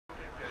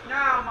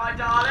my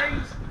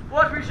darlings.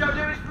 What we shall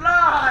do is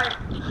fly.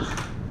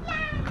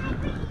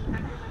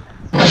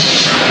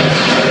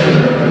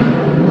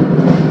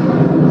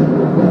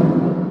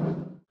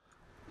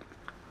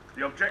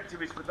 The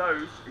objective is for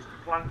those is to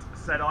plant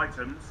said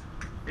items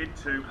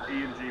into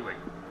E and G wing.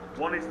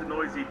 One is the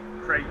noisy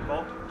crate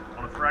bomb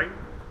on a frame.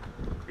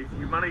 If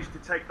you manage to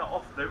take that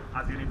off though,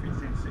 as in if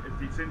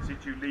it's in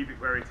situ, leave it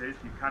where it is,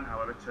 you can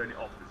however turn it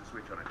off, there's a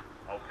switch on it.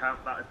 I'll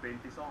count that as being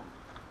disarmed.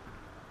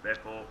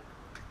 Therefore,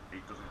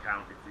 it doesn't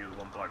count if the other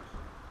one blows.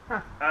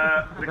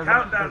 The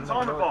countdown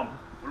timer bomb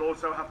will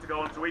also have to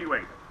go onto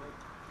E-wing.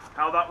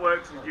 How that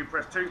works is you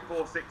press 2,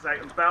 4, 6,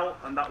 8 and bell,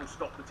 and that will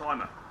stop the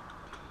timer.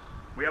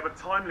 We have a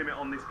time limit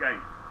on this game,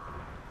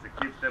 so it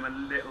gives them a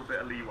little bit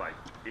of leeway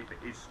if it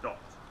is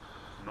stopped.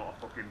 It's not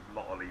a fucking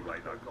lot of leeway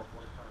though.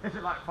 Is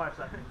it like 5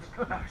 seconds?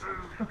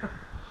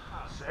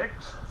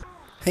 6.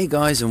 Hey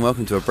guys, and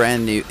welcome to a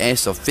brand new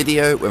Airsoft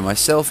video where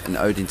myself and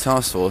Odin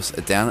Taskforce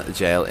are down at the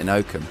jail in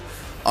Oakham.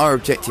 Our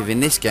objective in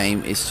this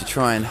game is to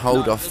try and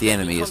hold off the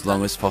enemy as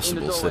long as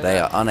possible so they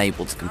are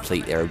unable to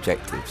complete their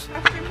objectives.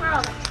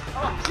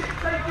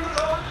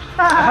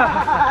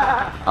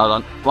 Hold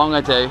on, what I'm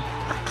going to do...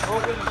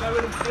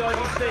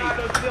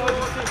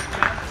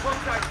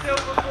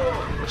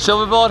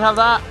 Silverboard, have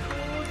that?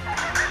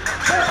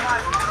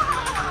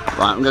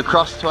 Right, I'm going to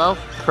cross 12,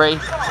 3, 2,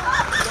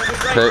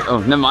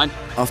 oh, never mind.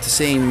 After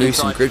seeing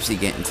Moose and Gribsy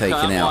getting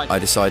taken out, I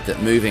decide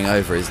that moving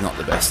over is not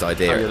the best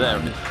idea at the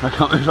moment. I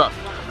can't move up.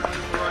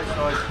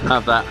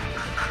 Have that.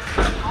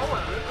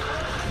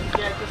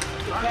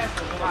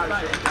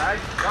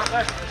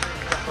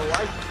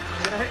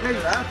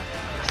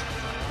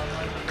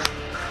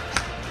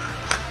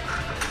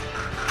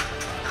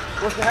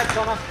 What's the head,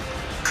 Connor?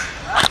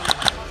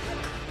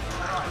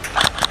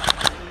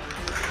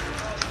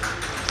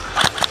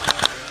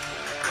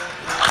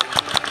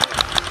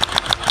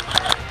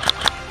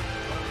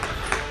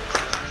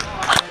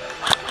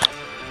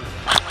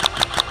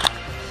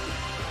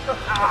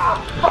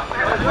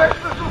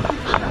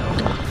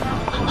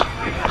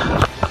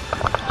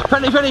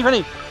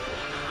 Penny!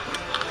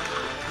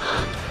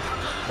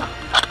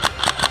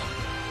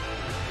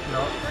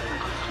 No.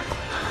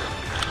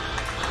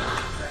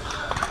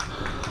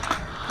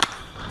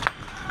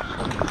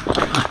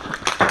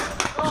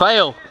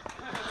 Fail.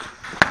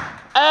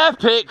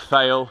 Epic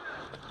fail.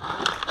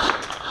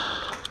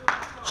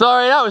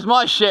 Sorry, that was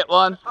my shit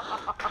one.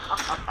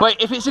 Wait,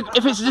 if it's a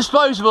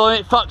disposable and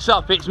it fucks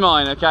up, it's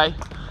mine, okay?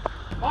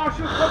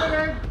 Marshall coming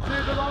in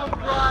to the long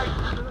right.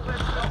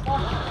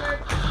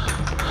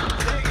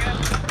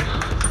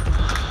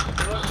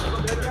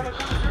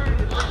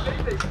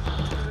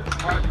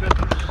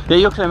 Yeah,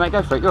 you're clear, mate.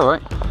 Go for it. You're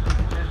alright.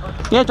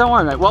 Yeah, don't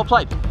worry, mate. Well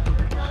played.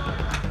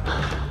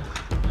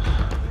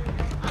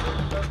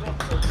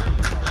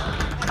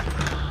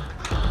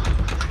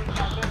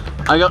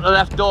 I got the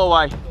left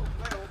doorway.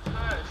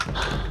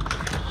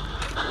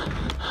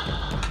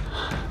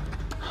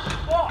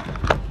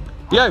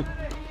 Yo!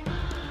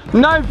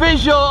 No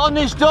visual on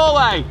this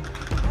doorway!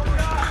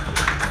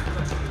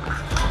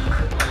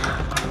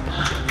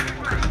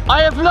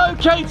 I have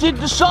located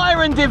the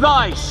siren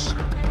device!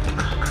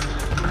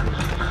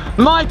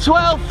 My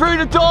 12 through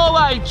the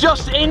doorway,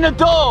 just in the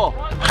door!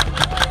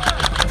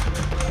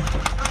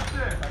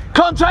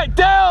 Contact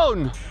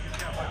down!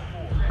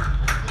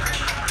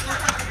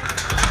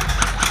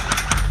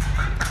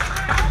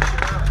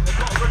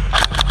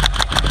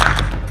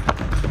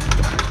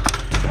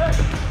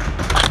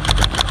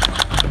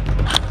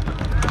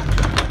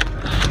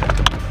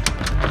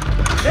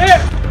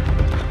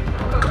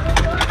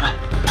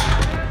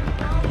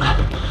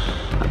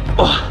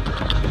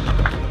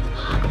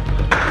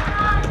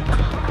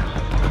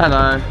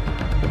 Hello.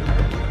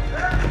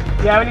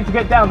 Yeah, we need to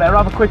get down there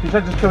rather quickly, so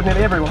I just killed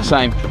nearly everyone.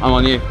 Same, I'm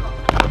on you.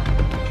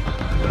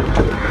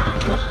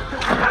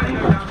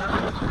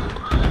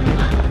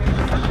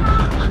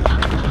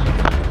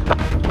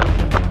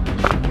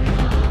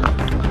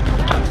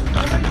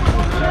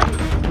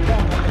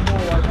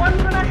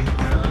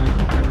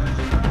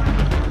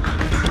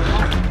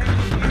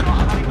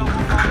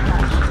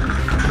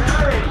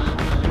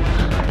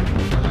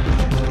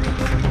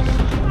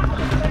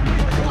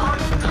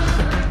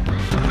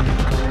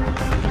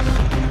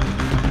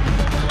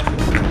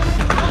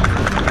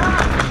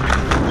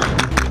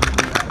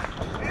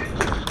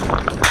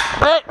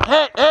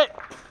 Hit!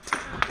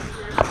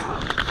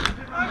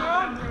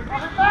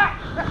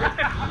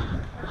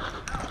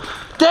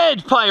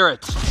 Dead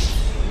pirate!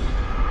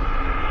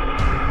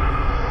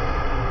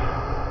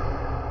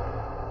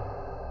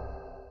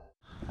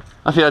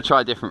 I feel I'd try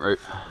a different route.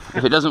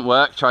 If it doesn't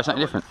work, try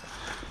something different.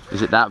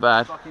 Is it that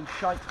bad? Fucking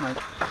shite, mate.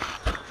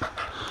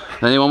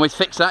 The only one way to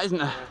fix that, isn't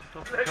there?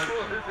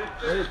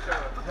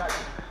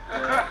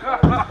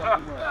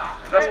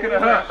 That's gonna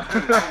hurt.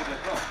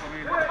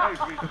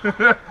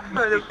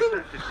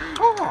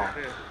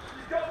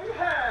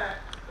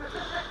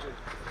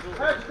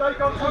 Steak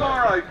on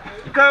tomorrow.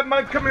 Dead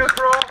mate, come here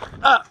for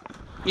all.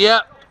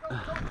 Yeah.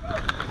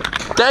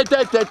 Dead. Oh,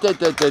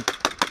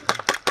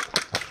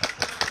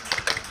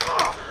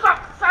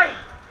 fuck's sake!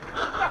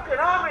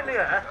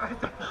 here.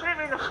 Hit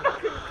me in the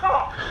fucking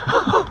cock.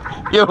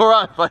 You're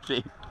alright,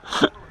 buddy.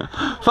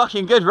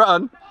 Fucking good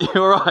run.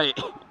 You're alright.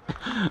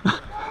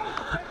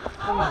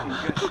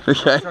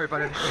 Okay. Sorry,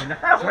 buddy.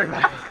 Sorry,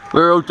 buddy.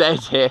 We're all dead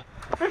here.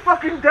 We're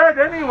fucking dead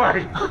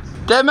anyway.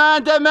 Dead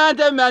man, dead man,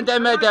 dead man,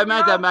 dead man, dead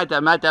man, dead man,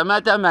 dead man, dead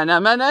man, dead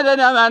man, dead man,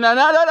 dead man,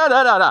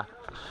 dead man.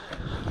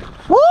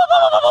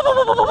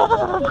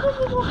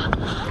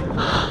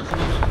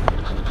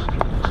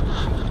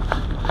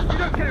 You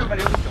don't kill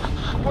everybody on the shot.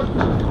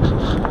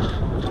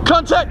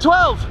 Contact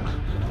 12.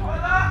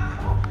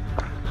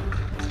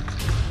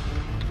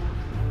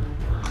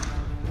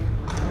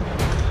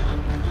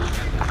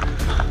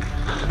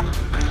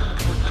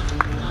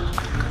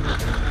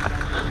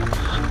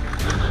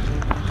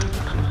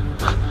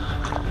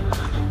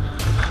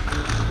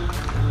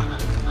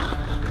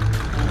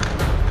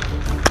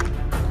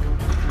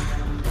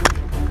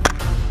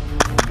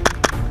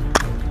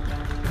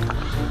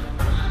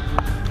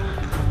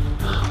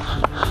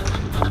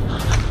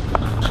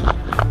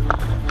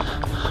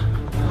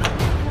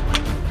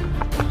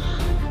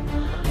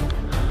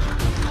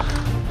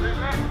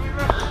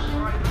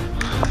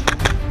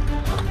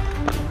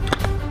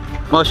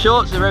 My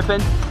shorts are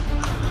ripping.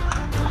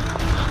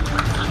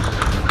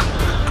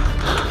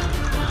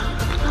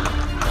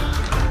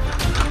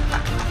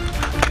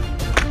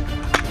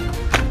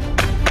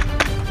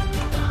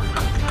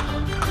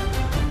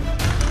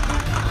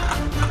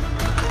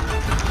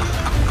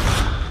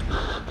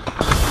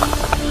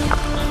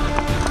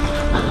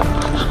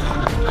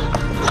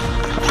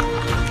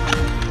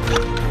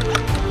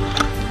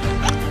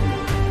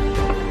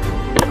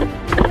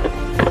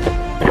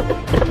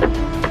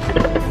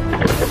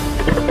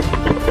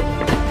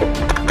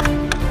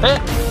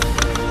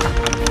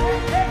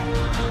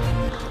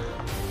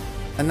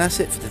 And that's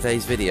it for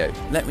today's video.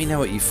 Let me know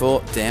what you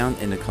thought down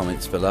in the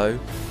comments below.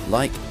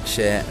 Like,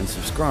 share and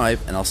subscribe,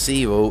 and I'll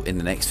see you all in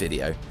the next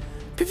video.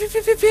 Pew pew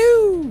pew pew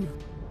pew!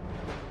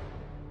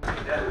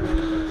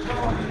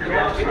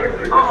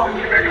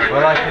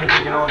 Well, I think we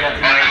can all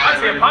get married. I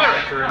see a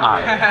pirate.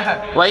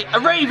 Ah. Wait, a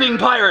raving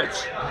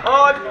pirate!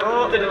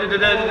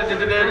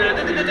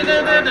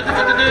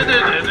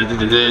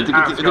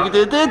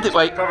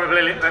 Wait.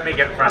 Probably let me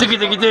get friends.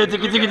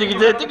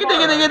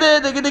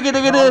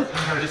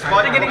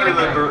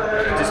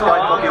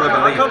 Despite popular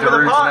belief,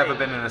 Darude's never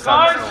been in a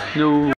sandstorm. No.